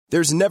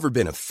There's never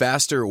been a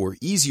faster or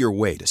easier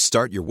way to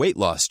start your weight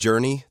loss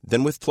journey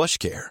than with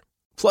PlushCare.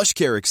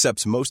 PlushCare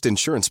accepts most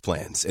insurance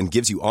plans and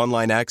gives you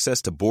online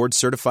access to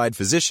board-certified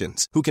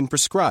physicians who can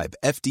prescribe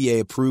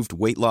FDA-approved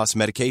weight loss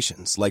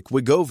medications like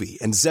Wegovy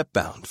and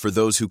Zepbound for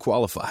those who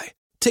qualify.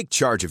 Take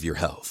charge of your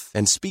health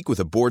and speak with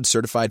a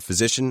board-certified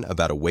physician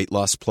about a weight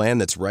loss plan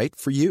that's right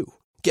for you.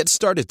 Get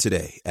started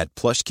today at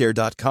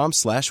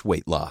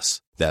plushcare.com/weight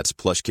loss. That's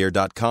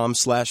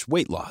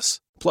plushcare.com/weight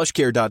loss.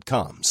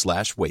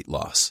 plushcare.com/weight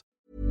loss.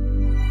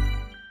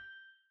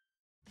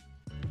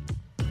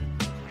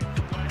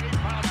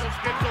 Marshall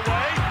skips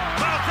away.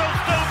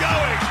 Marshall's still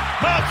going.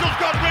 Marshall's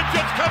got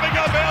Richards coming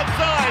up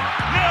outside.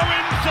 Now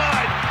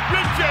inside.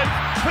 Richards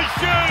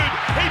pursued.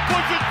 He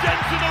pushes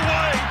Jensen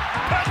away.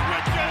 Pat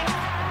Richards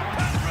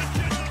has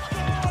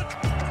scored.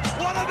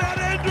 What about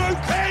Andrew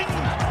King?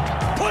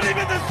 Put him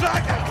in the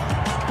circus.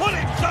 Put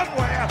him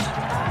somewhere.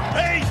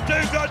 He's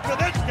too good for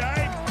this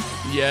game.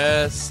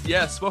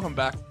 Yes. Welcome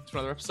back to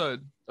another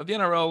episode of the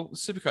NRL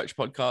Supercoach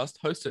podcast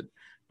hosted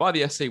by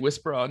the SC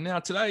Whisperer. Now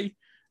today,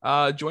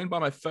 joined by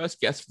my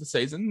first guest for the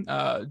season,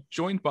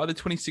 joined by the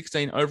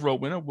 2016 overall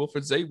winner,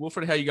 WILFRED ZEE.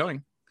 WILFRED, how are you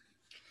going?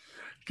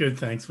 Good,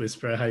 thanks,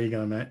 Whisperer. How you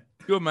going, mate?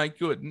 Good, mate.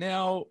 Good.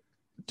 Now,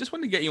 just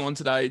wanted to get you on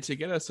today to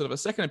get a sort of a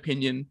second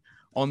opinion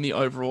on the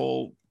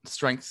overall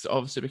strengths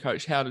of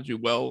Supercoach, how to do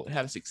well,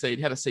 how to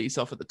succeed, how to see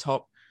yourself at the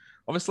top.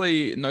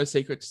 Obviously, no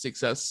secret to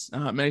success.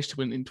 Managed to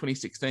win in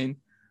 2016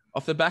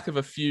 off the back of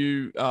a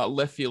few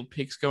left field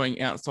picks going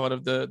outside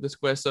of the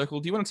square circle.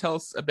 Do you want to tell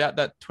us about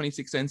that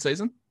 2016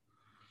 season?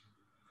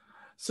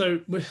 So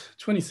with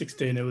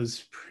 2016, it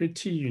was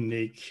pretty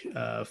unique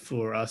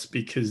for us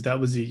because that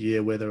was a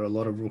year where there were a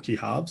lot of rookie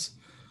halves.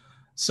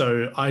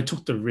 So I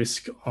took the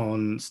risk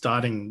on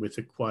starting with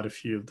quite a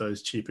few of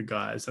those cheaper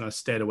guys, and I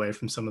stayed away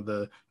from some of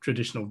the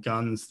traditional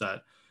guns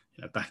that,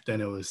 back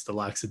then it was the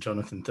likes of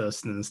Jonathan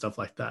Thurston and stuff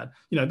like that.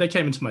 They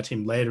came into my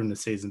team later in the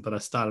season, but I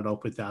started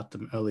off without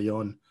them early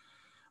on.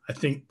 I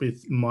think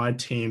with my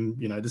team,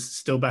 this is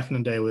still back in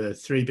the day where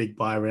 3 big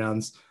buy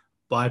rounds.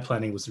 Buy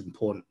planning was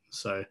important.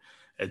 So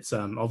it's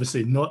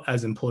obviously not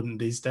as important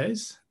these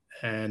days.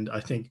 And I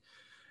think,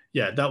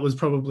 that was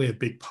probably a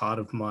big part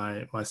of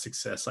my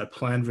success. I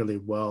planned really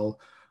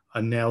well. I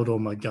nailed all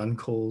my gun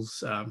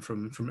calls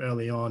from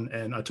early on,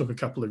 and I took a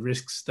couple of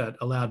risks that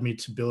allowed me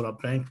to build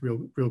up bank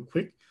real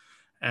quick.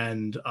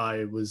 And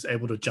I was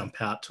able to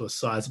jump out to a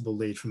sizable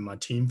lead from my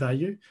team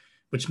value,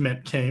 which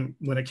meant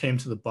when it came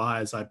to the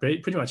buys, I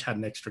pretty much had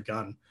an extra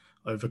gun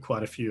over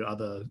quite a few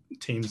other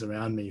teams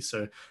around me.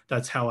 So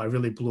that's how I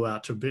really blew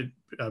out to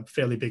a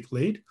fairly big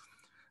lead.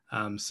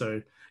 And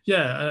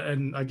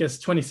I guess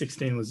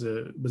 2016 was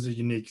a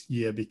unique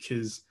year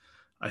because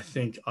I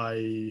think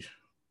I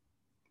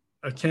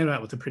came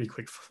out with a pretty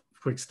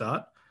quick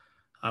start.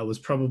 I was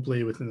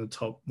probably within the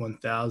top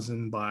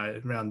 1,000 by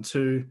round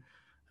 2.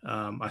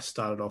 I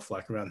started off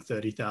like around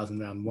 30,000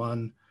 round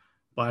 1.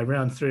 By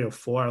round 3 or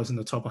 4, I was in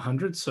the top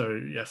 100.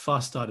 So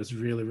fast start is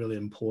really, really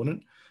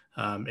important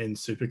in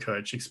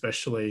Supercoach,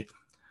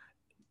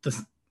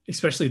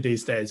 especially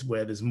these days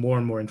where there's more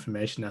and more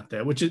information out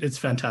there, which it's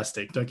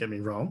fantastic. Don't get me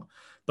wrong,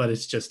 but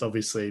it's just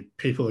obviously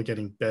people are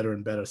getting better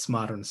and better,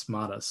 smarter and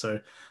smarter. So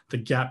the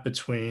gap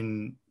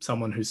between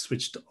someone who's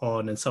switched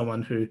on and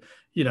someone who,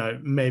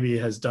 maybe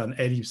has done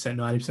 80%,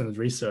 90% of the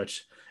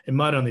research, it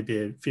might only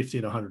be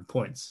 50 to 100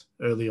 points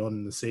early on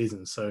in the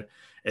season. So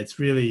it's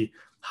really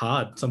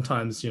hard.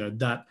 Sometimes,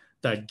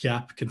 that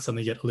gap can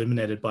suddenly get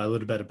eliminated by a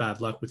little bit of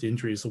bad luck with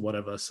injuries or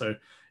whatever. So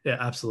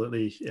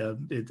absolutely.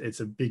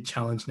 It's a big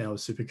challenge now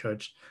with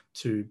Supercoach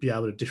to be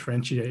able to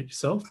differentiate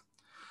yourself.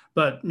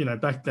 But,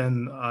 back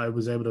then I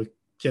was able to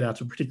get out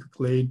to a pretty quick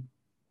lead.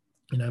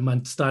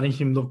 My starting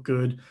team looked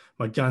good.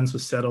 My guns were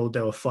settled.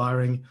 They were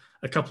firing.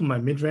 A couple of my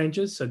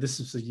mid-rangers. So this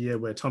was a year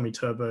where Tommy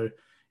Turbo,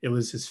 it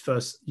was his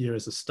first year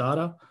as a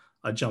starter.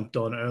 I jumped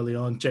on early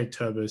on. Jake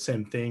Turbo,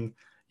 same thing.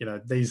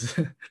 This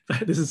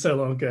is so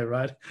long ago,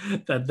 right?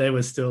 That they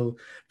were still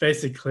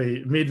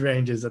basically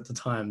mid-rangers at the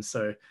time.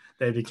 So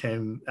they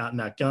became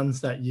out-and-out guns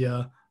that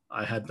year.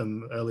 I had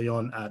them early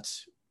on at,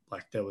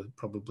 they were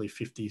probably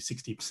 50,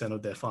 60%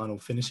 of their final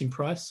finishing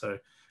price. So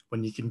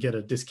when you can get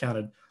a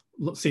discounted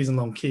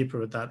season-long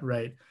keeper at that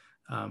rate,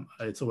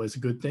 it's always a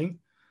good thing.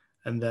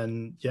 And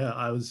then,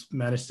 I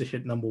managed to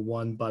hit number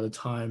 1 by the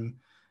time,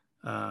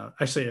 I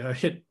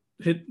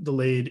hit the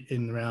lead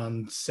in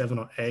round 7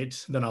 or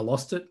 8. Then I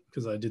lost it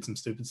because I did some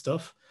stupid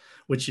stuff,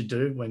 which you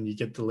do when you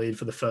get the lead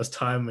for the first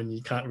time and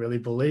you can't really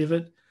believe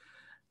it.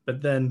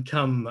 But then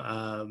come,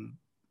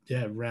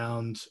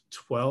 round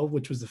 12,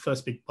 which was the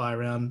first big buy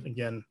round.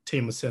 Again,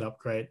 team was set up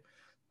great.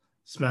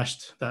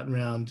 Smashed that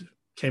round,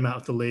 came out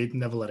with the lead,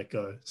 never let it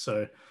go.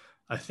 So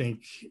I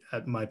think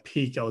at my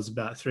peak, I was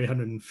about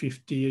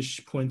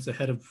 350-ish points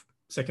ahead of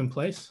second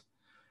place.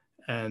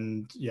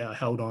 And I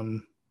held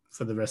on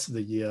for the rest of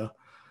the year.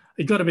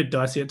 It got a bit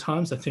dicey at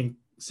times. I think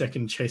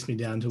second chased me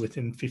down to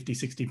within 50,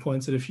 60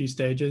 points at a few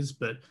stages,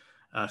 but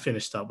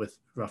finished up with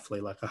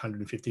roughly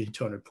 150,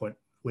 200 point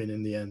win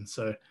in the end.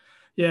 So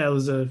it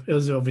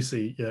was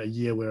obviously a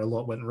year where a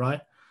lot went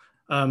right.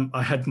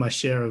 I had my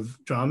share of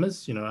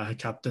dramas. I had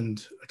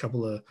captained a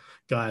couple of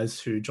guys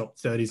who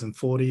dropped 30s and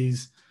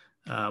 40s.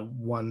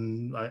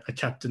 I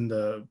captained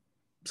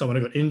someone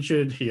who got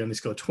injured. He only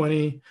scored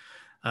 20.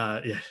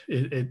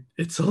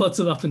 It's lots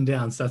of up and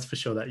downs, that's for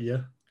sure, that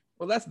year.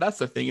 Well, that's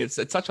the thing. It's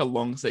such a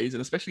long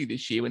season, especially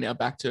this year. We're now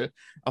back to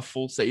a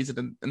full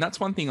season. And that's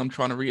one thing I'm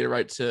trying to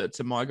reiterate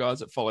to my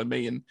guys that follow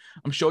me. And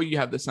I'm sure you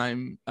have the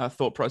same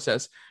thought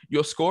process.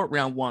 Your score at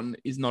round one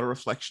is not a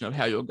reflection of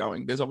how you're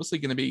going. There's obviously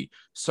going to be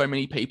so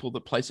many people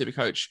that play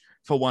Supercoach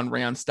for one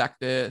round, stack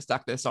their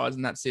sides,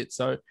 and that's it.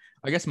 So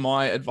I guess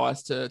my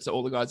advice to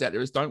all the guys out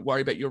there is don't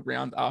worry about your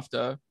rank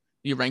after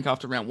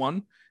round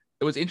one.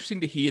 It was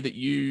interesting to hear that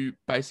you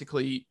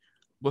basically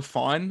were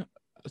fine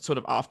sort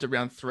of after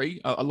round three.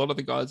 A lot of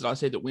the guys that I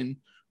see that win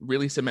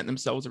really cement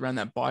themselves around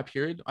that bye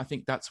period. I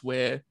think that's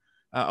where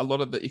a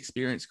lot of the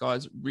experienced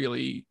guys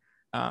really,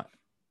 I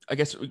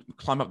guess,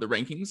 climb up the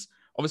rankings.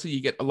 Obviously,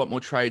 you get a lot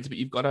more trades, but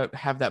you've got to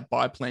have that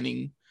bye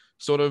planning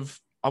sort of,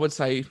 I would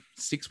say,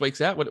 6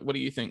 weeks out. What do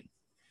you think?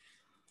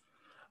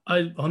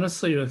 I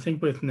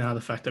think with now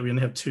the fact that we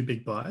only have 2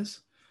 big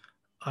buys,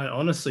 I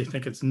honestly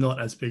think it's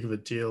not as big of a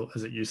deal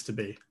as it used to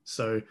be.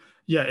 So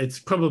yeah, it's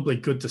probably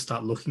good to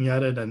start looking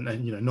at it and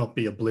not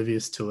be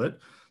oblivious to it.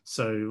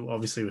 So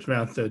obviously with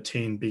round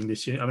 13 being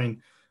this year, I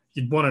mean,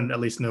 you'd want to at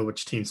least know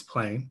which team's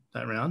playing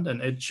that round,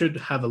 and it should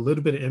have a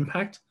little bit of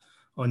impact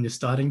on your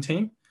starting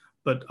team,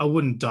 but I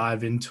wouldn't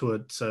dive into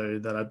it so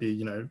that I'd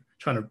be,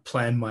 trying to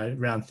plan my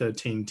round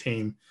 13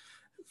 team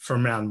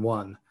from round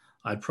one.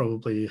 I'd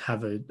probably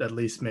have at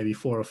least maybe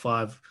 4 or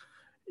 5,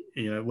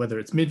 whether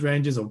it's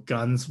mid-ranges or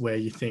guns where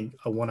you think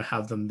I want to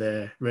have them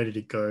there ready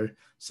to go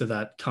so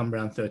that come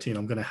round 13,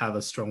 I'm going to have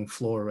a strong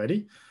floor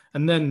already.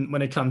 And then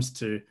when it comes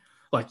to,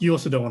 you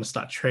also don't want to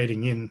start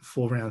trading in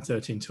for round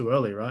 13 too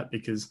early, right?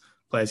 Because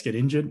players get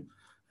injured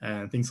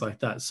and things like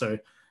that. So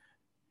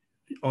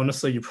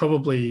honestly, you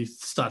probably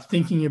start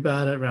thinking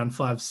about it around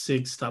 5,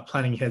 6, start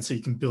planning ahead so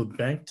you can build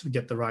bank to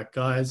get the right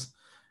guys,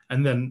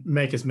 and then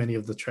make as many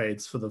of the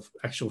trades for the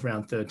actual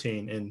round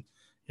 13 in,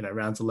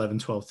 rounds 11,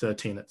 12,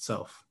 13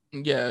 itself.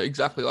 Yeah,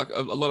 exactly. Like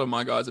a lot of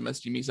my guys are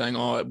messaging me saying,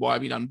 "Oh, why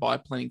have you done bye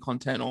planning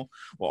content or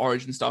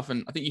Origin stuff?"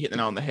 And I think you hit the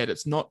nail on the head.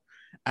 It's not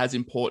as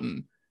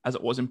important as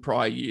it was in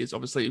prior years.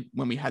 Obviously,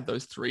 when we had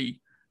those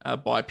 3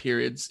 bye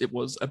periods, it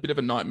was a bit of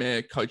a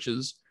nightmare.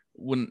 Coaches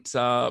wouldn't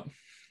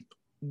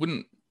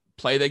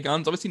play their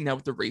guns. Obviously, now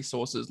with the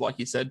resources, like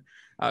you said,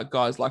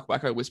 guys like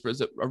Wacko Whisperers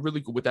that are really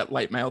good with that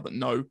late mail that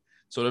know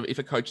sort of if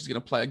a coach is going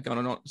to play a gun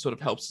or not, sort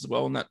of helps as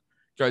well. And that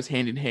goes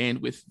hand in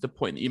hand with the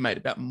point that you made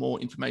about more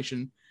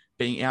information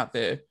being out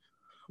there.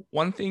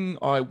 One thing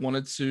I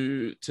wanted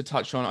to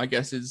touch on, I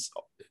guess, is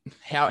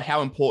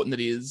how important it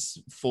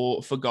is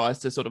for guys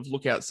to sort of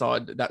look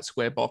outside that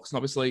square box. And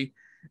obviously,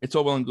 it's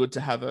all well and good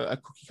to have a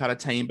cookie cutter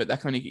team, but that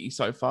can only get you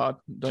so far,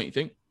 don't you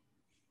think?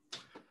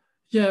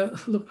 Yeah,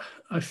 look,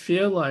 I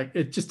feel like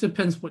it just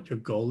depends what your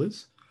goal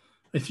is.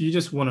 If you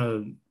just want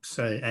to,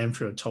 say, aim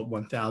for a top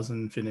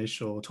 1,000 finish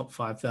or top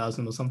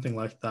 5,000 or something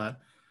like that,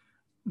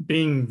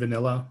 being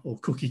vanilla or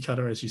cookie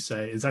cutter, as you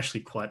say, is actually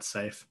quite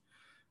safe.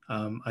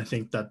 I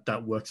think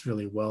that works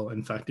really well.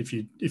 In fact, if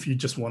you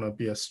just want to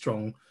be a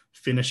strong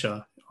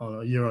finisher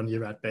on a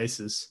year-on-year out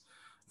basis,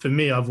 for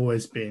me, I've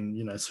always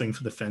been, swing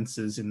for the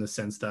fences in the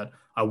sense that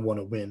I want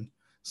to win.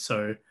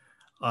 So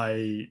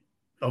I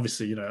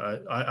obviously,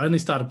 I only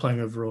started playing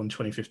overall in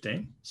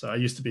 2015. So I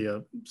used to be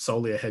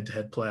solely a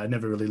head-to-head player. I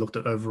never really looked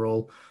at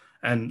overall.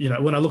 And,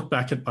 when I look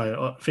back at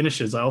my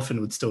finishes, I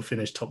often would still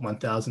finish top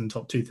 1,000,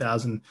 top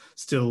 2,000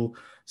 still.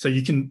 So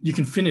you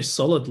can finish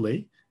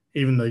solidly,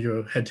 even though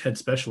you're a head-to-head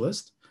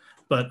specialist.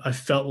 But I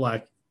felt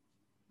like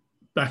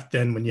back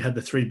then when you had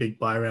the 3 big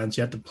buy rounds,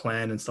 you had to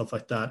plan and stuff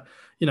like that.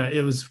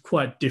 It was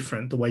quite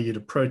different the way you'd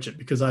approach it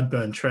because I'd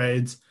burn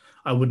trades.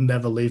 I would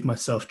never leave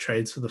myself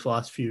trades for the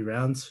last few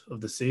rounds of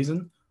the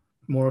season,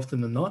 more often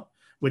than not,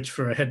 which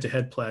for a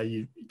head-to-head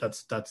player,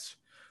 that's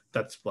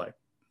like,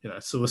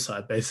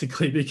 suicide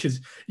basically, because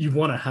you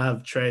want to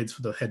have trades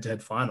for the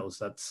head-to-head finals.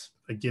 That's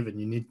a given.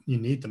 You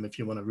need them if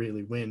you want to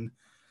really win.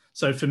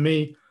 So for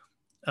me,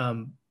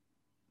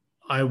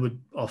 I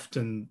would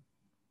often,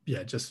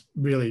 just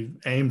really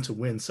aim to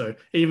win. So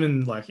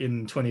even like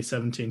in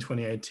 2017,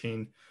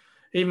 2018,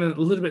 even a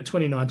little bit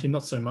 2019,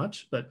 not so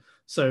much, but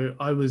so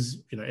I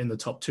was, in the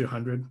top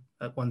 200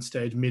 at one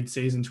stage,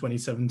 mid-season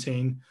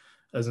 2017,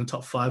 I was in the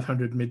top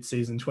 500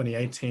 mid-season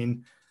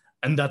 2018.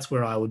 And that's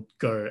where I would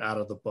go out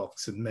of the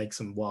box and make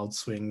some wild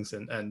swings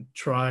and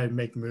try and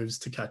make moves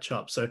to catch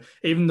up. So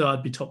even though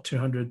I'd be top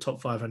 200,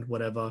 top 500,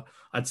 whatever,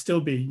 I'd still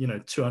be,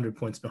 200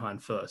 points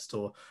behind first,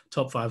 or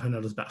top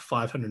 500 was about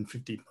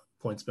 550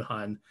 points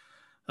behind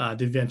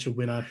the eventual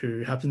winner,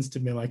 who happens to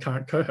be my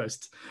current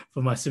co-host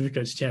for my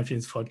Supercoach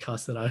Champions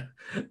podcast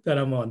that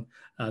I'm on.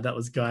 That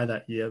was Guy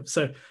that year.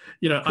 So,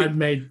 I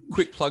made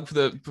quick plug for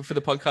the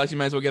podcast. You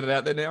may as well get it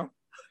out there now.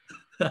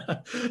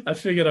 I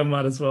figured I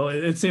might as well.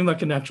 It seemed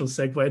like a natural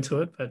segue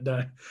to it, but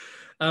no.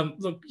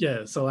 Look,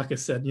 yeah. So like I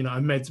said, I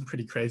made some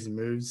pretty crazy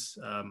moves.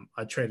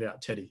 I traded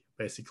out Teddy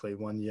basically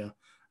one year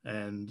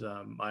and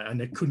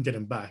I couldn't get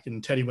him back.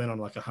 And Teddy went on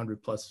like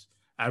 100 plus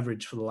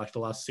average for the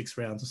last 6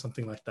 rounds or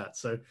something like that.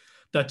 So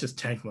that just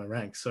tanked my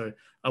rank. So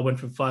I went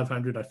from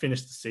 500. I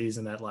finished the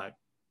season at like,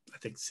 I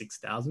think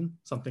 6,000,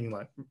 something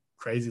like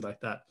crazy like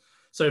that.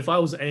 So if I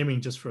was aiming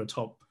just for a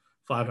top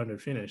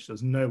 500 finish,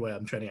 there's no way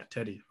I'm trading out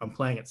Teddy. I'm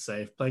playing it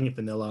safe, playing it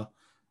vanilla,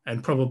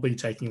 and probably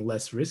taking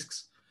less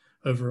risks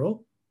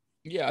overall.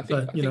 Yeah, I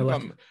think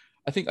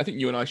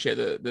you and I share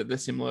the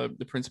similar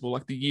principle.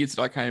 Like the years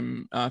that I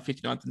came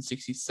 59th and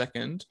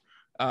 62nd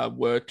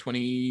were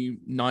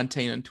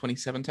 2019 and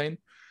 2017.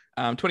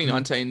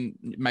 2019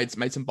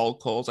 made some bold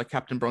calls. I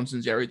captained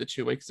Bronson Jerry the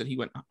 2 weeks that he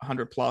went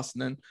 100 plus,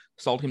 and then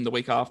sold him the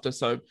week after.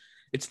 So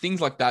it's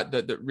things like that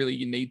really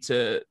you need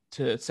to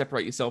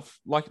separate yourself.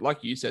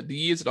 Like you said, the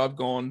years that I've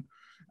gone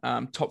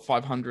top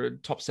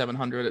 500, top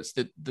 700, it's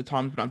the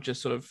times when I've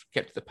just sort of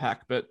kept the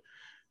pack. But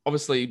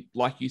obviously,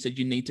 like you said,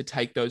 you need to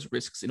take those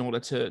risks in order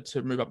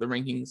to move up the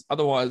rankings.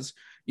 Otherwise,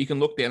 you can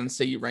look down and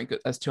see you rank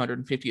as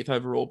 250th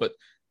overall, but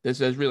there's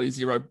really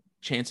zero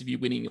chance of you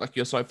winning. Like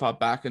you're so far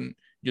back and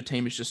your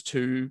team is just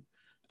too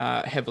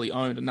heavily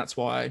owned. And that's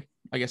why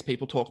I guess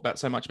people talk about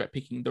so much about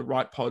picking the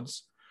right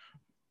pods.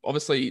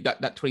 Obviously,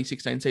 that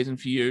 2016 season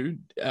for you,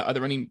 are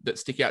there any that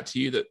stick out to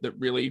you that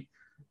really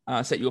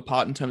set you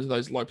apart in terms of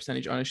those low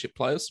percentage ownership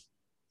players?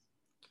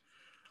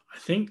 I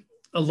think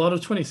a lot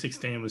of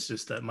 2016 was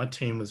just that my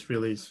team was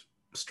really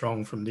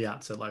strong from the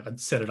outset. Like I'd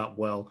set it up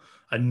well.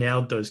 I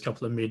nailed those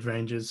couple of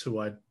mid-rangers who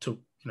I took,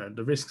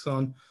 the risks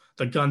on.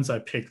 The guns I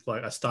picked,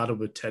 like I started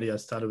with Teddy, I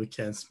started with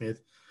Cam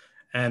Smith,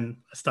 and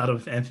I started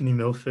with Anthony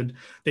Milford.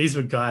 These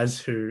were guys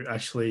who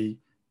actually,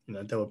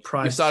 they were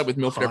priced. You've started with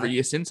Milford high. Every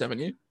year since, haven't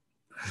you?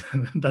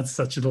 That's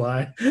such a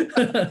lie.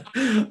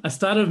 I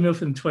started with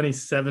Milford in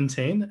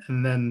 2017,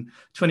 and then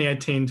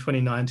 2018,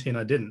 2019,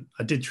 I didn't.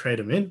 I did trade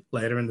him in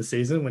later in the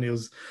season when he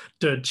was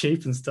dirt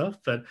cheap and stuff.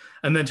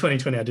 And then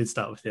 2020, I did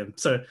start with him.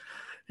 So,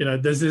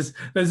 there's this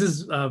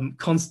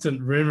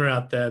constant rumor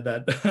out there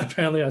that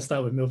apparently I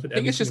start with Milford. I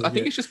think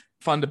it's just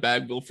fun to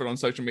bag Wilfred on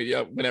social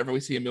media whenever we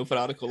see a Milford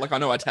article. Like I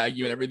know I tag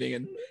you and everything,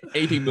 and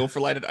anything Milford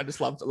related, I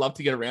just love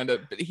to get around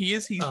it. But he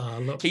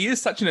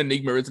is such an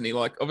enigma, isn't he?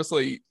 Like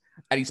obviously,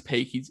 at his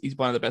peak, he's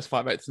one of the best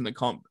 5/8s in the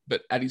comp,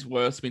 but at his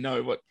worst, we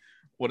know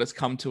what has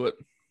come to it.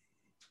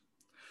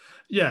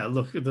 Yeah,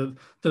 look, the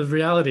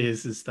reality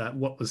is that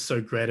what was so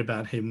great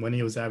about him when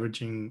he was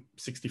averaging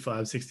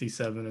 65,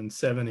 67, and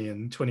 70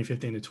 in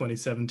 2015 to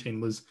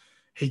 2017 was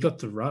he got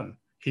the run.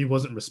 He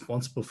wasn't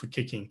responsible for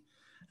kicking.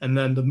 And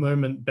then the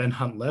moment Ben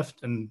Hunt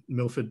left and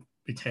Milford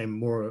became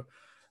more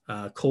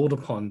called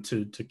upon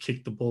to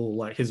kick the ball,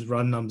 like his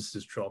run numbers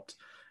just dropped.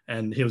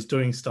 And he was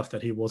doing stuff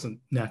that he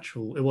wasn't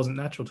natural. It wasn't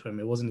natural to him.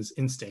 It wasn't his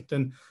instinct.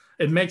 And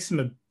it made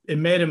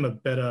him a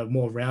better,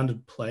 more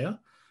rounded player.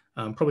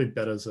 Probably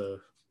better as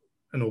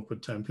an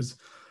awkward term, because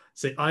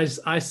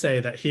I say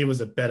that he was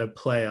a better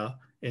player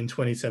in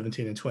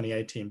 2017 and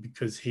 2018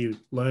 because he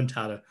learned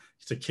how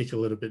to kick a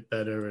little bit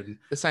better and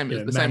the same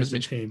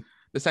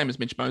as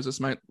Mitch Moses,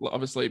 mate.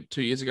 Obviously,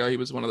 2 years ago he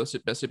was one of the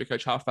best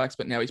Supercoach halfbacks,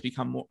 but now he's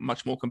become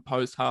much more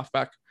composed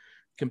halfback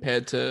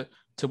compared to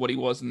what he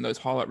was, and those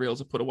highlight reels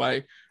are put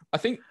away. I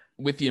think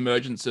with the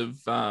emergence of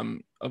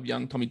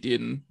young Tommy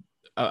Dearden,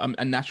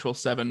 a natural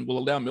 7 will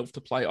allow Milf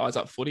to play eyes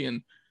up footy,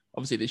 and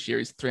obviously this year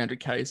he's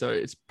 300k, so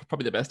it's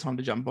probably the best time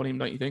to jump on him,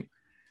 don't you think?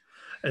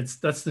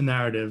 That's the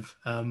narrative.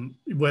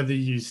 Whether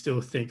you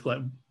still think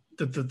like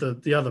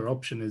the other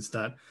option is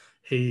that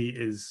he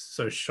is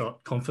so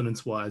shot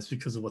confidence-wise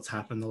because of what's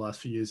happened the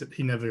last few years that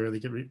he never really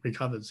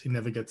recovers. He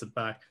never gets it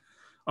back.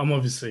 I'm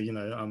obviously,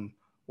 I'm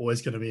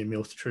always going to be a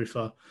Milf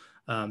truther.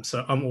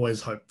 So I'm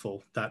always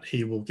hopeful that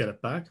he will get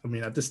it back. I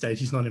mean, at this stage,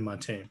 he's not in my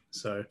team.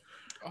 So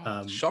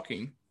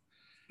shocking.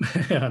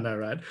 Yeah, I know,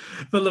 right?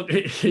 But look,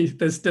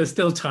 there's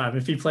still time.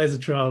 If he plays a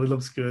trial, he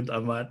looks good, I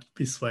might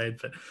be swayed.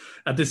 But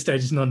at this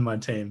stage, he's not in my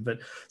team. But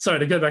sorry,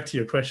 to go back to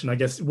your question, I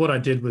guess what I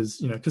did was,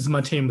 because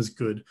my team was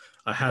good,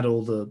 I had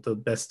all the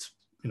best,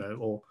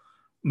 or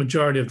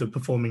majority of the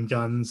performing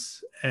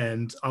guns,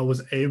 and I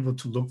was able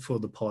to look for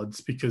the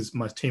pods because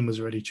my team was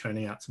already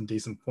churning out some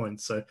decent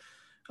points. So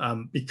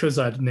because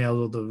I'd nailed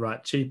all the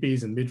right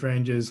cheapies and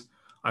mid-ranges,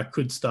 I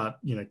could start,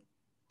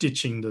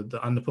 ditching the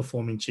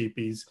underperforming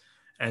cheapies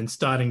and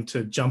starting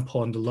to jump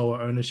on the lower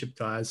ownership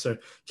guys. So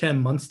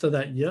Cam Munster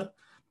that year,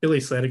 Billy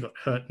Slater got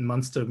hurt and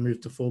Munster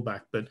moved to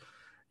fullback, but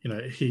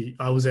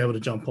I was able to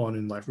jump on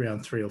in like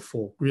round 3 or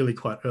 4 really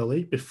quite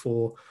early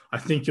before, I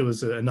think it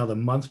was another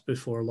month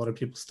before a lot of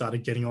people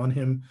started getting on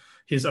him.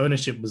 His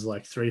ownership was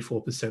like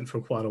 3-4% for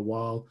quite a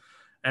while.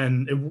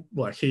 And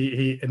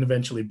he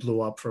eventually blew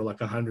up for like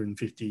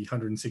 150,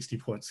 160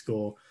 point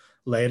score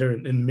later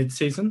in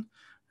mid-season.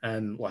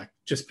 And like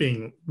just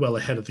being well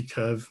ahead of the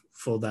curve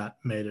for that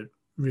made it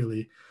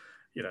really,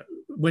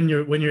 when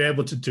you're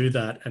able to do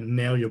that and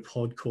nail your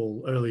pod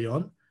call early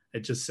on, it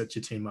just sets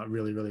your team up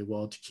really, really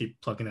well to keep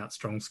plugging out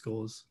strong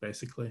scores,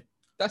 basically.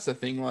 That's the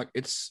thing. Like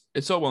it's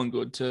all well and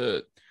good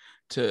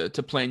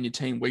to plan your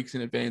team weeks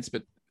in advance,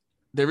 but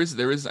there is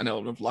an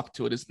element of luck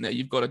to it, isn't there?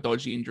 You've got to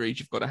dodge the injuries.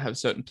 You've got to have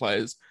certain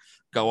players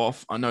go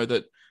off. I know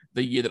that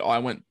the year that I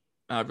went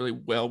really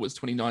well was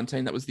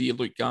 2019. That was the year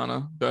Luke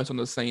Garner burst on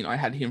the scene. I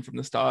had him from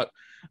the start.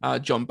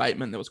 John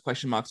Bateman, there was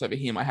question marks over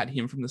him. I had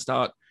him from the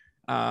start.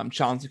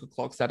 Charles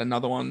Nickel-Klokstad,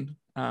 another one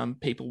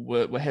people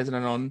were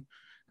hesitant on.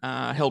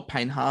 Held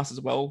Payne Haas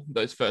as well.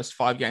 Those first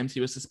 5 games he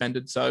was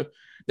suspended. So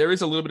there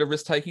is a little bit of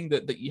risk taking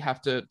that you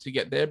have to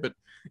get there. But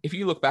if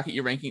you look back at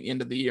your ranking at the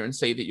end of the year and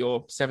see that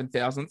you're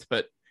 7,000th,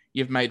 but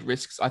you've made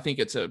risks, I think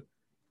it's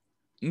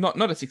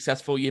not a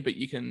successful year, but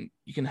you can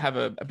have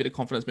a bit of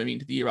confidence moving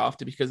into the year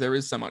after, because there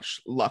is so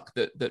much luck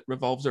that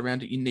revolves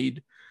around it. You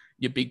need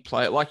your big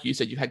player. Like you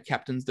said, you've had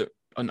captains that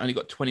only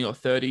got 20 or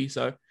 30.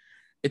 So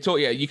it's all,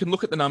 you can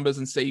look at the numbers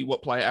and see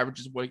what player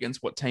averages what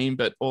against what team,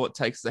 but all it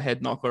takes is a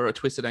head knock or a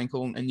twisted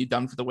ankle and you're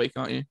done for the week,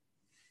 aren't you?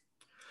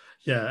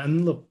 Yeah.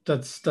 And look,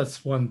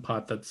 that's one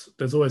part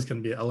there's always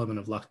going to be an element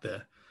of luck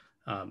there.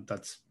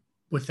 That's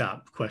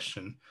without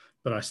question.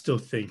 But I still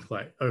think,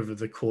 like, over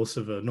the course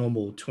of a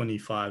normal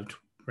 25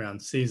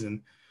 round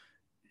season,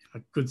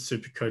 good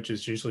super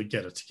coaches usually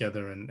get it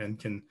together and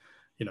can,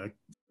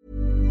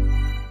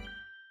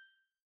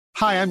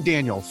 Hi, I'm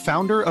Daniel,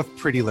 founder of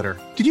Pretty Litter.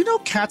 Did you know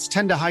cats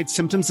tend to hide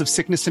symptoms of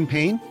sickness and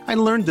pain? I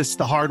learned this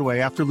the hard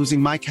way after losing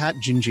my cat,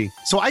 Gingy.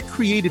 So I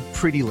created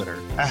Pretty Litter,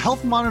 a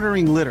health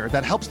monitoring litter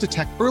that helps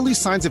detect early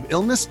signs of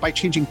illness by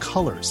changing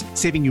colors,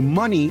 saving you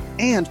money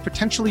and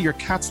potentially your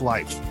cat's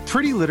life.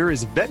 Pretty Litter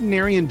is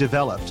veterinarian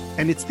developed,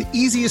 and it's the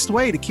easiest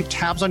way to keep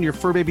tabs on your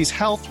fur baby's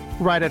health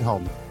right at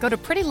home. Go to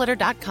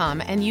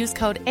prettylitter.com and use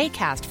code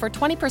ACAST for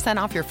 20%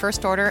 off your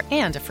first order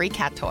and a free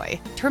cat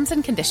toy. Terms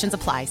and conditions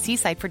apply. See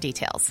site for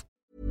details.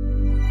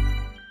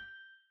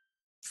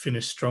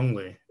 Finish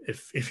strongly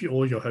if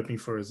all you're hoping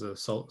for is a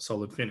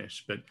solid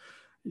finish. But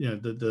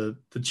the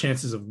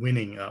chances of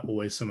winning are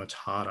always so much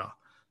harder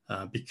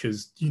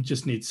because you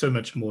just need so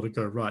much more to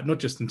go right, not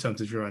just in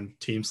terms of your own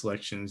team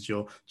selections,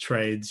 your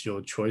trades,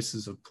 your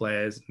choices of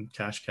players and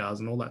cash cows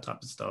and all that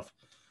type of stuff.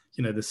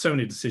 There's so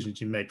many decisions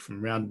you make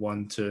from round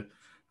 1 to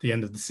the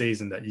end of the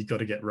season that you've got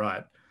to get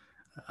right,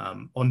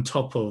 on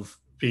top of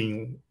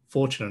being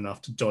fortunate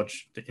enough to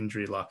dodge the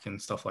injury luck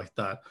and stuff like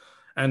that.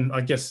 And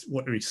I guess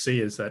what we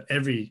see is that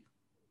every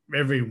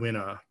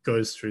winner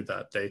goes through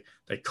that.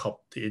 They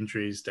cop the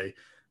injuries.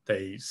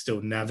 They still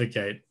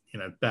navigate,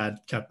 bad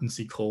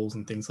captaincy calls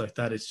and things like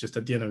that. It's just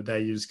at the end of the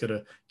day, you just got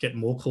to get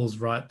more calls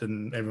right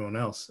than everyone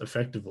else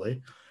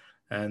effectively.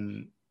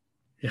 And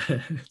yeah,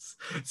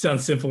 it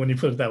sounds simple when you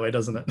put it that way,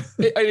 doesn't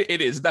it?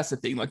 It is. That's the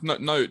thing. Like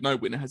no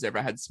winner has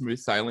ever had smooth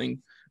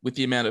sailing with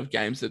the amount of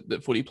games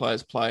that footy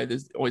players play.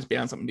 There's always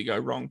bound something to go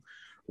wrong.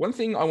 One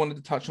thing I wanted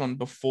to touch on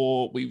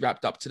before we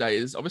wrapped up today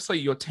is obviously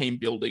your team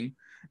building.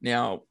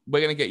 Now, we're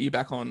going to get you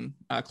back on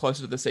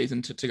closer to the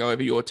season to go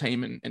over your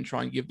team and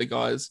try and give the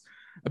guys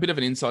a bit of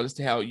an insight as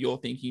to how you're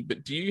thinking.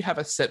 But do you have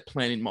a set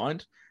plan in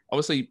mind?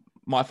 Obviously,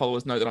 my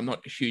followers know that I'm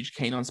not huge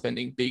keen on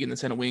spending big in the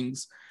centre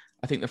wings.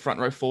 I think the front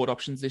row forward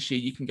options this year,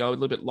 you can go a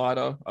little bit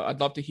lighter.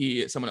 I'd love to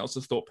hear someone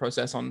else's thought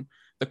process on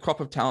the crop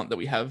of talent that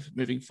we have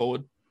moving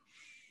forward.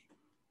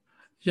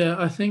 Yeah,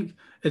 I think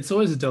it's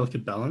always a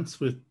delicate balance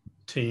with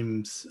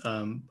teams.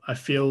 I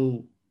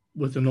feel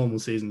with the normal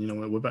season,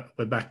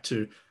 we're back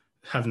to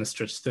having to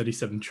stretch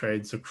 37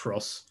 trades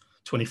across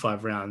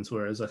 25 rounds,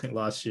 whereas I think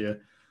last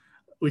year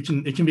it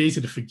can be easy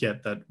to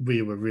forget that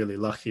we were really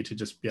lucky to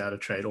just be able to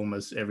trade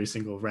almost every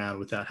single round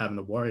without having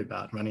to worry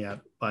about running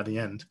out by the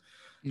end.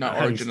 No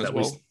origin as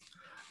well.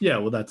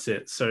 Well, that's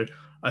it. So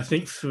I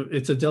think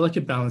it's a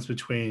delicate balance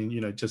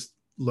between, just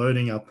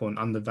loading up on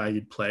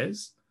undervalued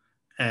players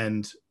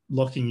and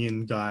locking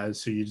in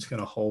guys who you're just going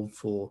to hold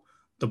for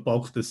the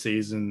bulk of the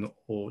season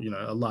or,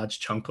 a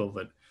large chunk of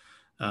it.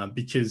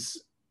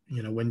 Because,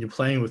 when you're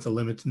playing with a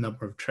limited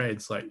number of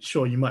trades, like,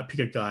 sure, you might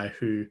pick a guy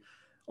who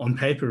on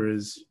paper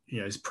is,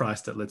 is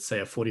priced at, let's say,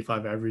 a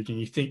 45 average, and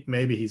you think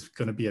maybe he's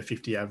going to be a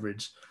 50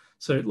 average.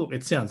 So look,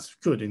 it sounds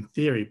good in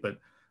theory, but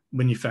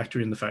when you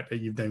factor in the fact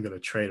that you've then got to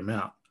trade him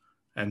out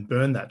and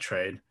burn that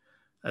trade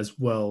as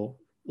well,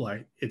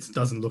 like, it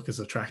doesn't look as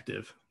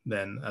attractive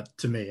then,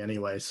 to me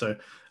anyway. So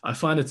I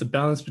find it's a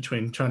balance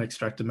between trying to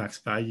extract the max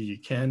value you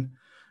can.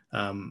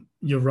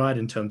 You're right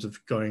in terms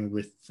of going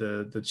with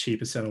the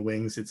cheaper center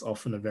wings. It's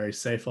often a very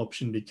safe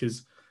option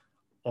because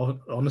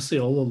honestly,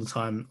 a lot of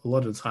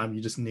the time,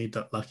 you just need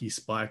that lucky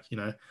spike,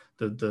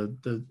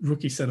 the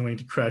rookie center wing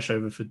to crash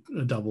over for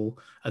a double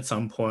at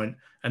some point,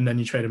 and then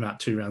you trade them out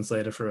 2 rounds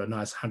later for a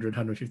nice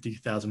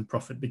 150,000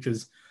 profit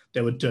because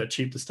they were dirt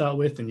cheap to start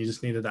with, and you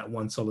just needed that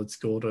one solid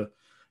score to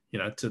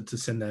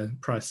send their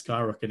price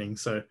skyrocketing.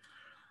 So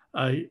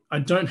I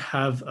don't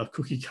have a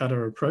cookie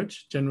cutter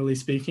approach, generally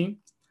speaking.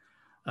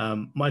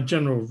 My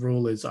general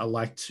rule is I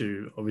like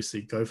to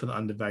obviously go for the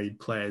undervalued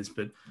players,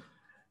 but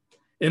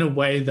in a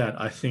way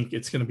that I think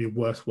it's going to be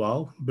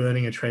worthwhile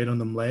burning a trade on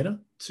them later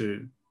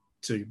to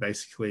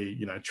basically,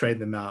 trade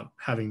them out,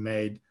 having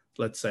made,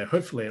 let's say,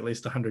 hopefully at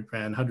least 100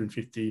 grand,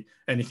 150,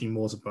 anything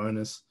more is a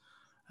bonus.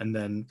 And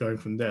then going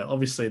from there.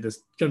 Obviously,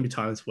 there's going to be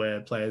times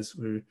where players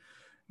who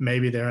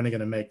maybe they're only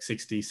going to make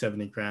 60,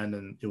 70 grand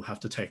and you'll have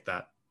to take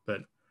that.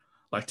 But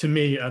like, to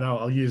me, and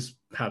I'll use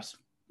perhaps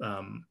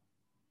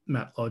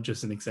Matt Lodge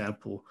as an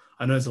example.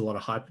 I know there's a lot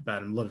of hype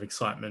about him, a lot of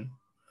excitement,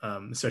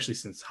 especially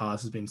since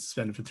Haas has been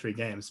suspended for 3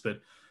 games. But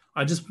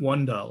I just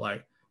wonder,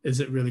 like, is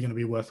it really going to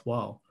be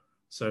worthwhile?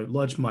 So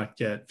Lodge might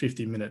get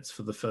 50 minutes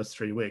for the first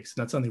 3 weeks,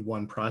 and that's only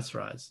one price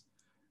rise.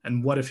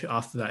 And what if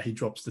after that he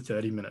drops to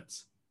 30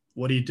 minutes?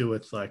 What do you do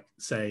with, like,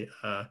 say,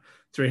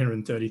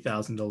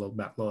 $330,000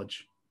 Matt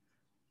Lodge?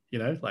 You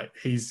know, like,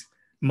 he's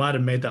might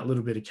have made that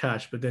little bit of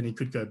cash, but then he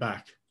could go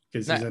back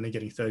because he's only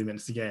getting 30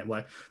 minutes a game.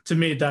 Like, to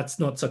me, that's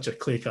not such a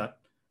clear-cut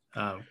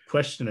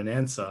question and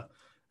answer.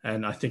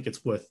 And I think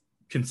it's worth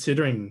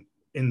considering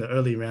in the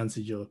early rounds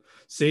of your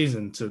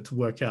season to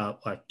work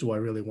out, like, do I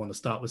really want to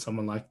start with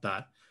someone like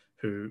that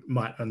who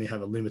might only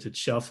have a limited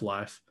shelf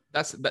life?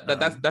 That's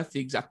the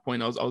exact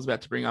point I was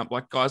about to bring up.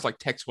 Like, guys like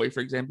Tex Hoy, for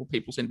example,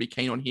 people seem to be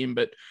keen on him,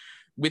 but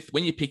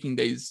when you're picking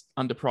these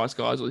underpriced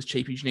guys or these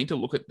cheapies, you need to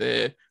look at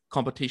their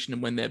competition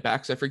and when they're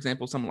back. So, for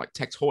example, someone like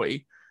Tex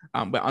Hoy,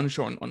 we're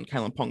unsure on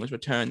Kalen Ponga's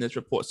return. There's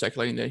reports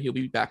circulating that he'll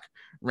be back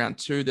round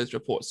 2. There's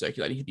reports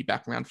circulating he'll be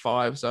back round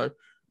 5. So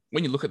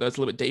when you look at those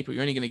a little bit deeper,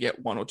 you're only going to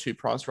get 1 or 2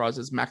 price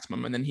rises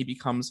maximum, and then he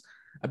becomes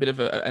a bit of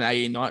an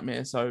AE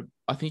nightmare. So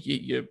I think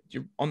you're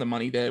on the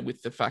money there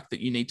with the fact that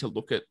you need to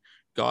look at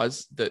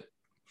guys that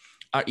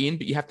are in,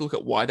 but you have to look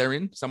at why they're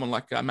in. Someone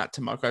like Matt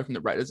Tomoko from the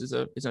Raiders is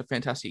a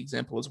fantastic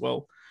example as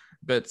well.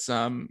 But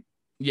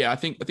I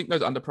think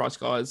those underpriced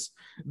guys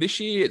this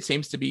year, it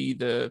seems to be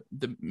the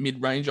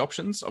mid-range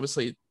options.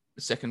 Obviously,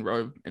 the second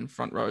row and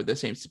front row, there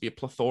seems to be a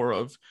plethora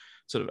of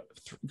sort of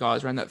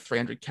guys around that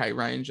 300K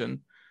range. And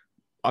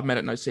I've made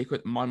it no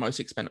secret, my most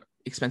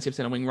expensive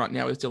centre wing right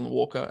now is Dylan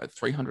Walker at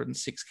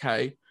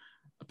 306K.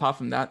 Apart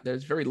from that,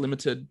 there's very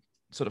limited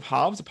sort of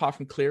halves, apart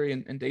from Cleary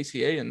and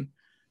DCE, and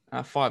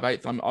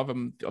 5'8". I'm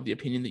of the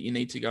opinion that you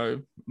need to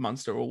go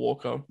Munster or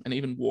Walker, and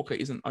even Walker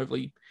isn't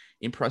overly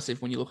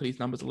impressive when you look at his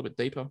numbers a little bit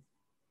deeper.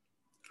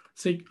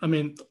 See, I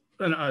mean,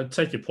 and I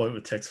take your point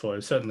with Tex Hoy.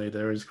 Certainly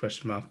there is a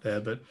question mark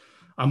there, but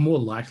I'm more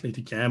likely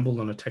to gamble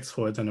on a Tex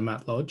Hoy than a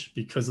Matt Lodge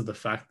because of the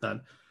fact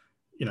that,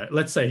 you know,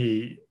 let's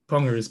say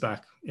Ponga is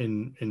back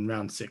in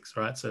round 6,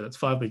 right? So that's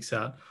 5 weeks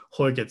out.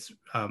 Hoy gets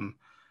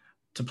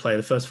to play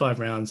the first 5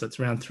 rounds. That's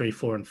round 3,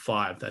 4, and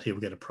 5 that he will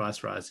get a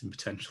price rise in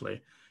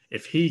potentially.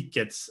 If he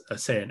gets,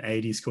 say, an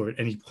 80 score at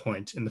any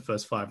point in the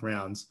first 5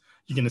 rounds,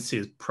 you're going to see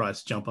his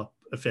price jump up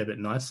a fair bit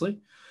nicely.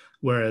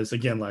 Whereas,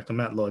 again, like a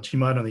Matt Lodge, he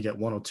might only get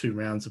 1 or 2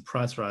 rounds of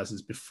price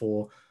rises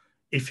before,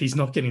 if he's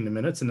not getting the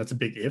minutes, and that's a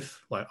big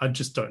if. Like, I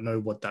just don't know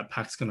what that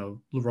pack's going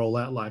to roll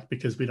out like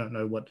because we don't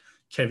know what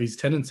Kevy's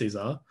tendencies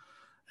are.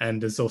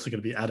 And there's also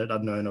going to be added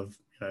unknown of,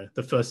 you know,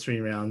 the first 3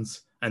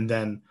 rounds and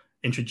then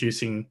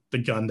introducing the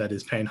gun that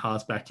is paying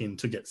Haas back in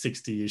to get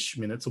 60-ish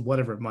minutes or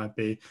whatever it might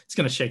be. It's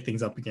going to shake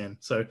things up again.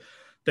 So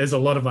there's a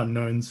lot of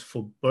unknowns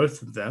for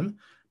both of them,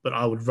 but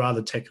I would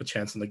rather take a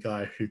chance on the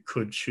guy who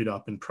could shoot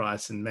up in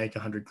price and make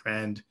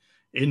 $100,000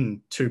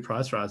 in 2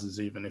 price rises,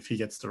 even if he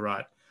gets the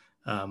right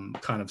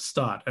kind of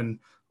start. And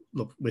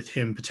look, with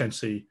him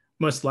potentially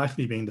most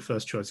likely being the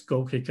first choice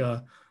goal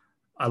kicker,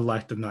 I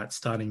like the night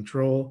starting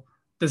draw.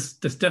 There's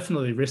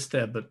definitely risk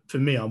there, but for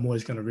me, I'm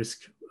always going to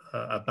risk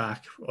a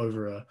back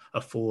over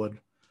a forward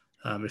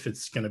if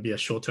it's going to be a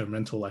short-term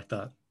rental like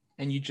that.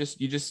 And you just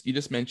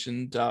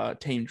mentioned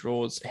team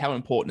draws. How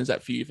important is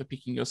that for you for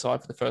picking your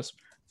side for the first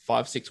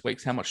 5-6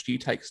 weeks? How much do you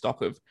take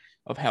stock of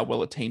how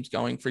well a team's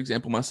going? For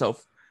example,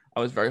 myself,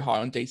 I was very high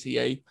on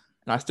DCE,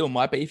 and I still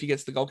might be if he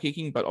gets the goal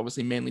kicking, but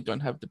obviously Manly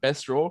don't have the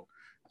best draw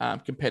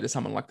compared to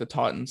someone like the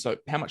Titans. So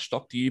how much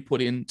stock do you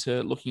put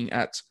into looking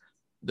at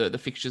the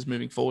fixtures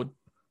moving forward?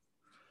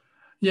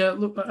 Yeah,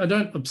 look, I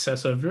don't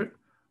obsess over it.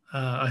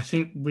 I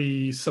think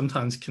we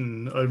sometimes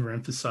can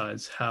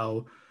overemphasize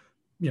how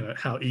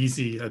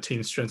easy a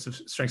team's strength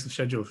of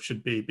schedule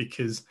should be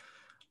because,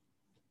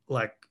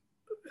 like,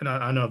 and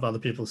I know of other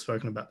people have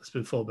spoken about this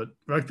before, but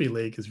rugby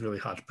league is really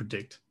hard to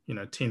predict. You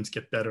know, teams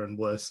get better and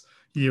worse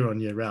year on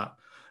year out.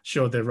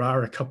 Sure, there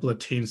are a couple of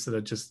teams that are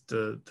just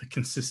the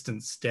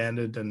consistent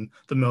standard, and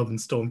the Melbourne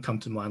Storm come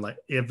to mind. Like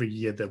every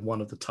year, they're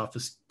one of the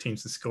toughest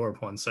teams to score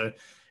upon. So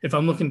if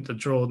I'm looking at the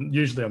draw,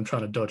 usually I'm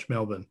trying to dodge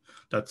Melbourne.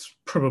 That's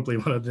probably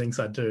one of the things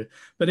I do.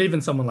 But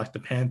even someone like the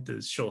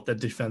Panthers, sure, their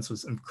defense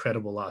was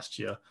incredible last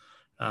year.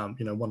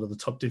 One of the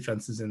top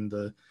defenses in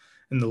the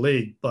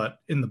league. But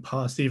in the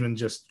past, even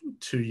just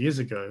 2 years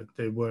ago,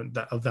 they weren't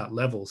of that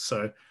level.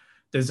 So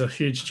there's a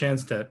huge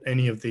chance that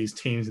any of these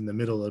teams in the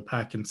middle of the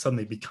pack can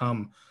suddenly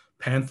become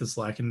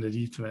Panthers-like in the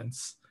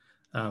defense,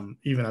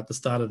 even at the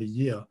start of the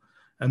year.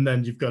 And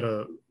then you've got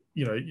to,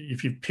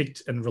 if you've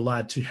picked and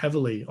relied too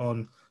heavily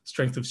on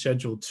strength of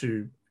schedule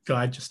to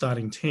guide your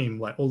starting team,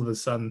 like all of a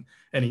sudden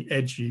any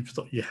edge you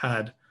thought you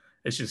had,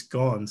 it's just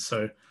gone.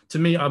 So to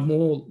me, I'm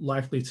more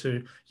likely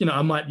to,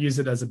 I might use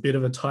it as a bit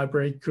of a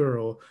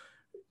tiebreaker, or,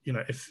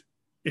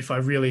 if I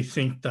really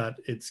think that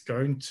it's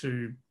going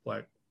to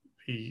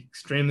be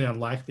extremely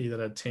unlikely that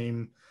a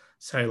team,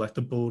 say like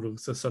the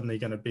Bulldogs, are suddenly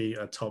going to be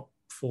a top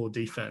 4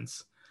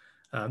 defense.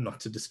 Not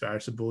to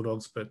disparage the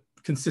Bulldogs, but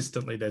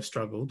consistently they've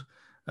struggled.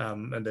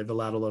 and they've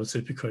allowed a lot of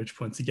super coach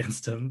points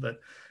against them. But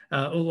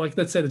like,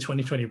 let's say the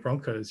 2020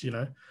 Broncos,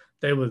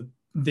 they were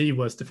the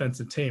worst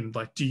defensive team.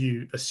 Like, do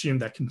you assume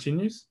that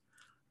continues?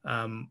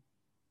 And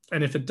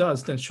if it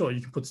does, then sure,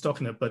 you can put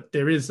stock in it. But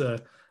there is a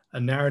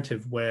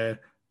narrative where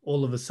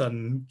all of a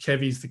sudden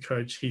Kevy's the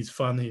coach. He's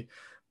finally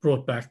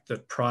brought back the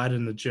pride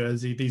in the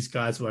jersey. These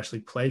guys will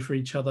actually play for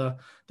each other.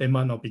 They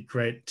might not be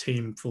great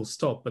team full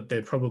stop, but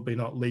they're probably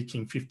not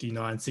leaking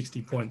 59,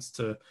 60 points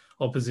to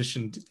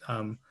opposition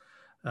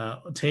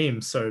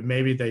teams. So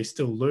maybe they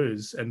still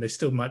lose, and they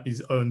still might be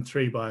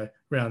 0-3 by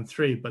round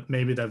 3, but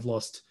maybe they've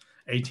lost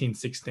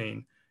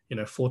 18-16,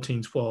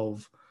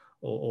 14-12,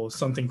 or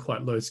something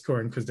quite low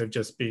scoring because they've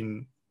just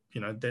been,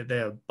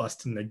 they're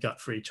busting their gut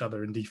for each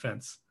other in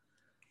defense.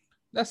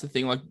 That's the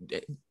thing. Like,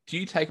 do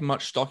you take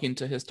much stock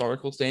into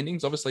historical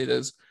standings? Obviously,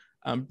 there's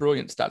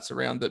brilliant stats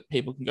around that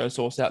people can go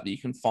source out that you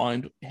can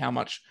find how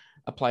much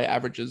a player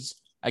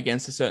averages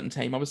against a certain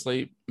team.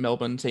 Obviously,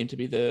 Melbourne seem to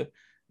be the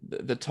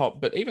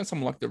top, but even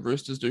someone like the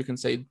Roosters do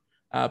concede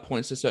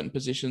points to certain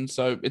positions.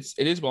 So it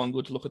is well and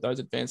good to look at those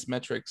advanced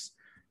metrics.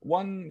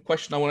 One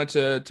question I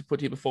wanted to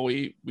put here before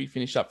we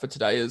finish up for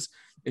today is,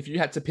 if you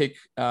had to pick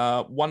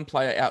one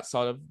player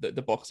outside of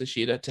the box this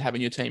year to have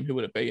in your team, who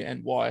would it be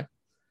and why?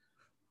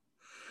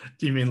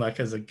 Do you mean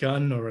like as a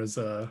gun or as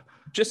a...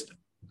 Just,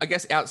 I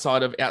guess,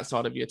 outside of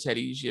your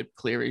Teddys, your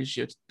Clearys,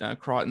 your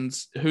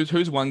Crichtons,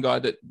 who's one guy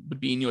that would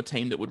be in your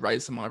team that would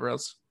raise some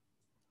eyebrows?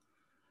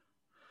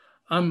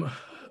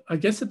 I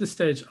guess at this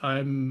stage,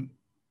 I'm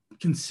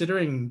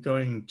considering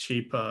going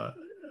cheaper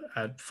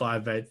at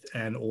 5'8"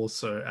 and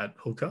also at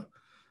hooker.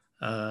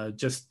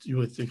 Just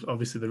with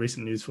obviously the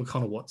recent news for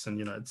Connor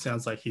Watson, it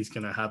sounds like he's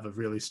going to have a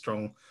really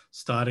strong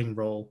starting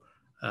role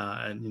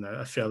and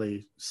a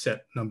fairly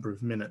set number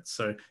of minutes.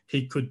 So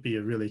he could be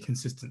a really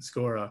consistent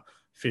scorer,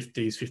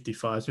 50s,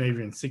 55s, maybe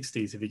even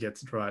 60s if he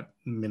gets the right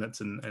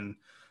minutes and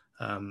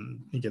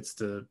he gets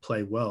to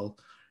play well.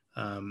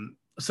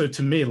 So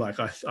to me, like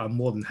I'm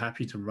more than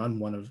happy to run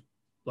one of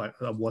like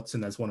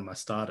Watson as one of my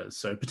starters.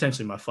 So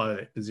potentially my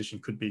 5'8" position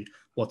could be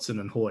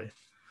Watson and Hoy.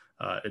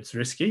 It's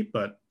risky,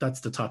 but that's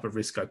the type of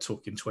risk I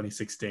took in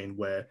 2016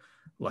 where,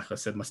 like I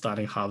said, my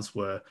starting halves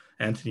were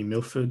Anthony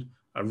Milford,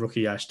 a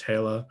rookie Ash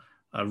Taylor,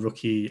 a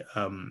rookie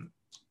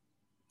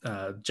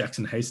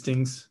Jackson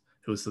Hastings,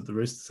 who was at the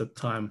Roosters at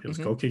the time. He was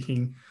goal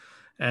kicking.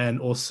 And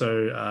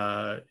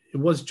also it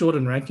was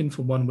Jordan Rankin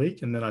for 1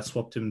 week, and then I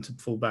swapped him to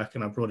fullback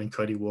and I brought in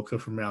Cody Walker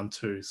from round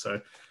 2. So,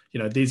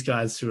 these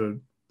guys who are,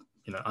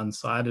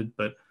 unsighted,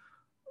 but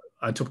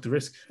I took the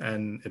risk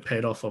and it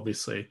paid off,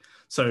 obviously.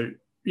 So,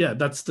 yeah,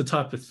 that's the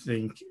type of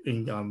thing.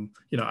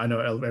 I know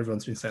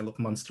everyone's been saying, look,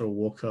 Munster or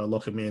Walker,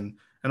 lock him in.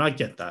 And I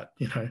get that,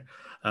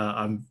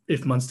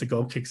 if Munster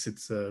goal kicks,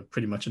 it's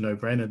pretty much a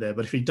no-brainer there.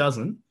 But if he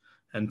doesn't,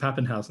 and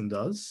Pappenhausen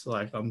does,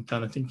 like, I'm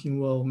kind of thinking,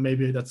 well,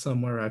 maybe that's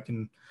somewhere I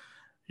can,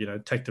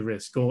 take the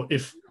risk. Or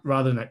if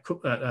rather than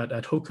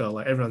at hooker,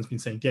 like everyone's been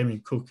saying,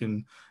 Damien Cook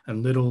and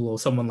Little or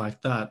someone like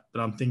that.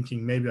 But I'm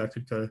thinking maybe I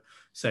could go,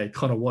 say,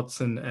 Connor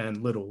Watson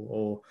and Little,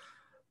 or,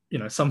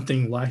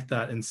 something like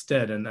that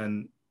instead.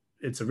 And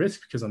it's a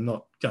risk because I'm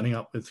not gunning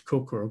up with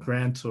Cook or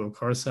Grant or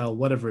Coruscant,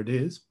 whatever it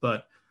is,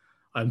 but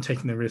I'm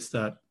taking the risk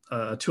that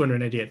a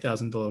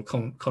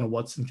 $288,000 Connor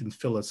Watson can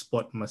fill a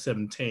spot in my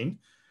 17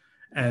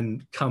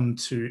 and come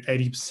to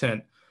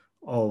 80%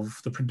 of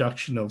the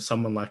production of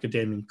someone like a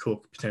Damien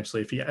Cook,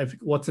 potentially. If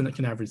Watson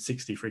can average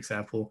 60, for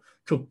example,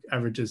 Cook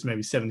averages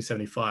maybe 70,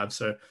 75.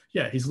 So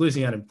yeah, he's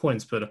losing out in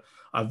points, but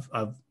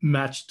I've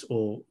matched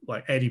or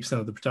like 80%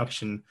 of the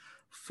production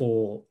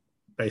for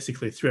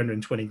basically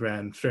 320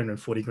 grand,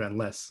 340 grand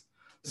less.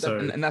 So,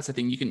 and that's the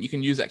thing. You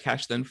can use that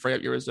cash then free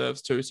up your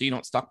reserves too. So you're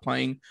not stuck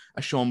playing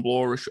a Sean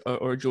Bloor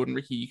or a Jordan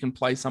Ricky. You can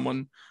play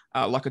someone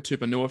like a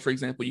Tupanua, for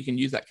example. You can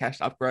use that cash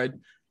to upgrade.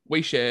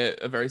 We share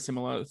a very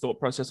similar thought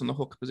process on the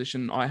hooker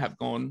position. I have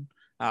gone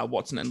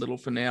Watson and Little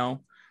for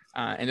now.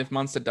 And if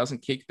Munster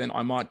doesn't kick, then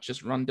I might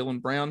just run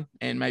Dylan Brown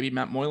and maybe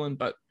Matt Moylan.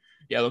 But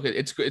yeah, look,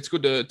 it's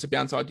good to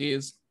bounce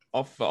ideas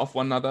off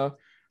one another.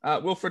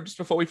 Wilfred, just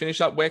before we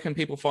finish up, where can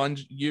people find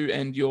you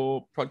and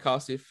your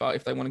podcast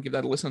if they want to give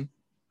that a listen?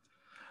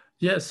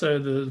 Yeah, so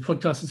the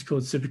podcast is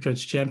called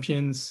Supercoach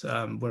Champions.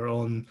 We're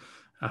on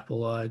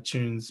Apple,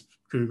 iTunes,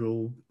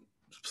 Google,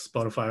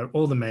 Spotify,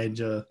 all the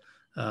major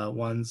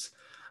ones.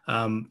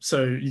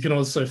 So you can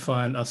also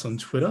find us on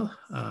Twitter.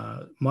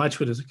 My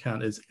Twitter's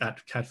account is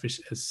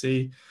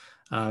 @CatfishSC.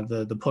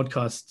 The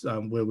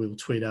podcast where we'll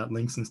tweet out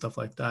links and stuff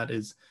like that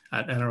is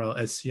at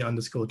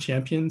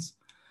 @NRLSC_champions.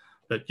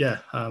 But yeah,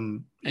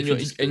 and your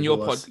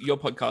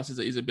podcast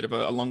is a bit of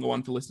a longer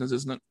one for listeners,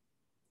 isn't it?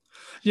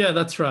 Yeah,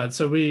 that's right.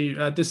 So we,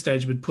 at this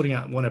stage, we're putting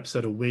out one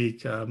episode a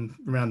week,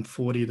 around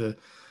 40 to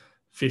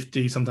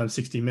 50, sometimes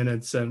 60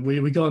 minutes. And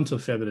we go into a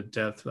fair bit of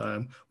depth.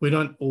 We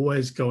don't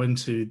always go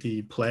into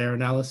the player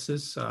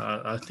analysis.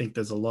 I think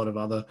there's a lot of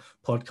other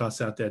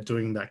podcasts out there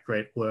doing that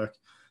great work.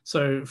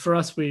 So for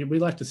us, we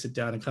like to sit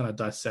down and kind of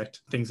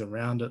dissect things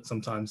around it.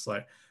 Sometimes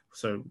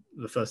so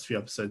the first few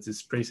episodes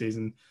this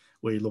preseason,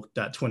 we looked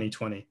at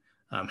 2020.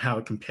 how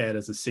it compared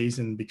as a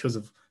season because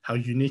of how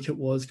unique it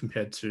was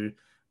compared to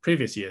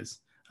previous years.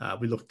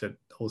 We looked at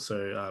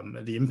also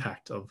the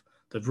impact of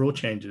the rule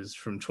changes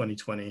from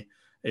 2020,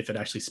 if it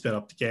actually sped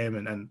up the game,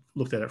 and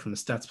looked at it from the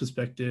stats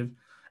perspective.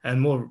 And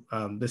more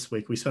this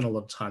week, we spent a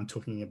lot of time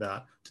talking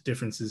about the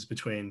differences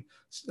between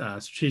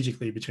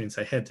strategically between,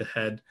 say,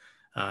 head-to-head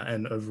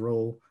and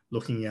overall,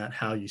 looking at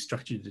how you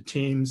structure the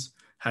teams,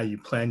 how you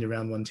plan your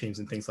round one teams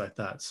and things like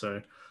that.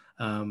 So,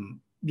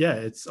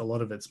 it's a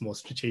lot of it's more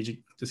strategic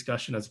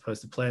discussion as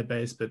opposed to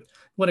player-based. But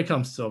when it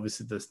comes to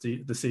obviously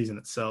the season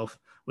itself,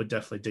 we're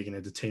definitely digging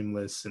into team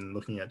lists and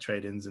looking at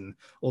trade-ins and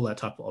all that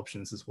type of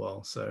options as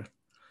well. So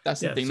that's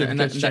the thing, and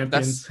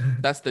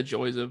that's the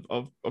joys of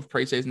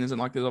preseason, isn't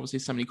like there's obviously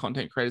so many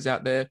content creators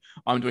out there.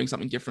 I'm doing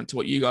something different to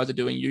what you guys are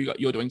doing.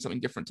 You're doing something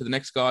different to the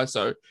next guy.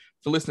 So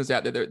for listeners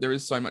out there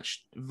is so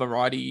much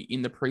variety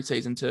in the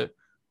preseason to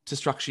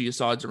structure your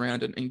sides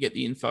around and get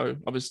the info.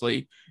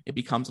 Obviously, it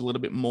becomes a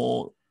little bit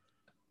more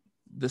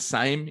the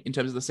same in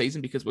terms of the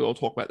season because we all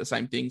talk about the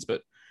same things.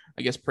 But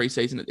I guess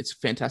preseason, it's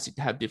fantastic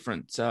to have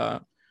different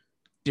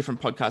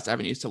podcast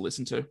avenues to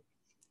listen to.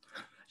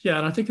 Yeah,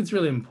 and I think it's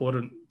really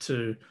important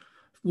to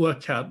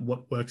work out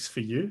what works for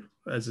you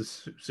as a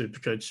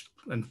Supercoach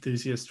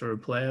enthusiast or a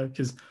player,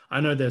 because I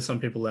know there's some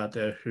people out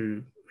there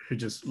who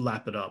just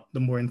lap it up.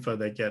 The more info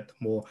they get, the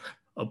more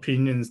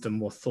opinions, the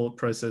more thought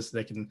process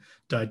they can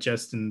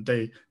digest, and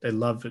they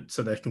love it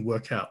so they can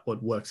work out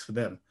what works for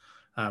them.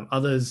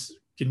 Others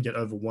can get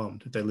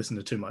overwhelmed if they listen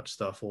to too much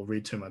stuff or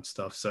read too much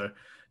stuff. So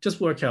just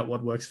work out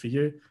what works for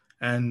you.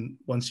 And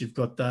once you've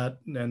got that,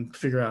 then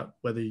figure out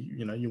whether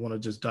you want to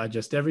just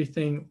digest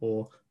everything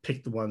or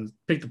pick the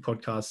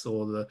podcasts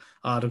or the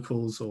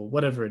articles or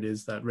whatever it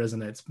is that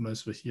resonates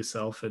most with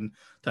yourself and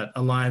that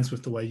aligns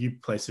with the way you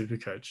play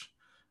Supercoach.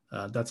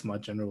 That's my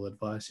general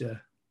advice. Yeah.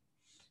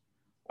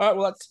 All right,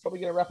 well, that's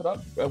probably going to wrap it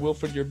up.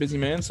 Wilfred, you're a busy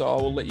man, so I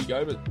will let you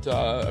go, but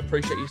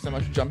appreciate you so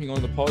much for jumping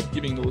on the pod,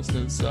 giving the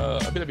listeners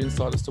a bit of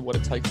insight as to what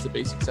it takes to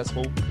be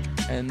successful,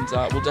 and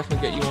we'll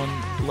definitely get you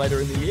on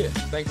later in the year.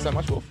 Thanks so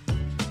much, Wolf.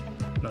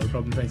 No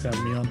problem. Thanks for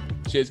having me on.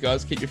 Cheers,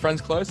 guys. Keep your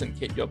friends close and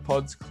keep your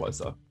pods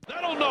closer.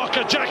 That'll knock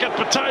a jacket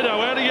potato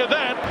out of you,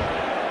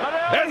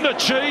 that. And the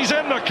cheese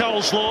and the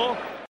coleslaw.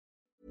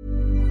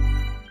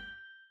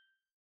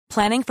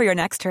 Planning for your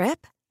next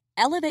trip?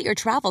 Elevate your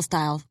travel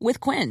style with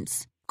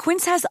Quince.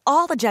 Quince has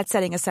all the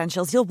jet-setting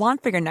essentials you'll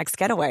want for your next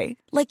getaway,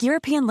 like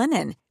European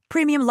linen,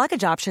 premium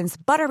luggage options,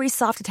 buttery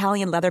soft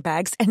Italian leather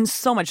bags, and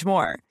so much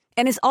more.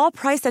 And is all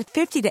priced at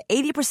 50 to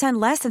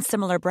 80% less than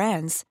similar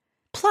brands.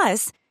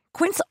 Plus,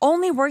 Quince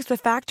only works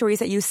with factories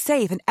that use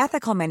safe and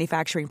ethical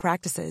manufacturing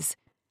practices.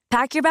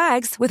 Pack your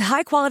bags with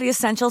high-quality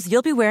essentials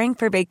you'll be wearing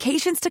for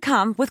vacations to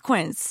come with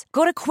Quince.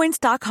 Go to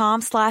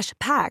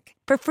quince.com/pack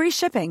for free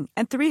shipping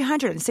and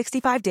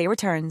 365-day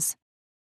returns.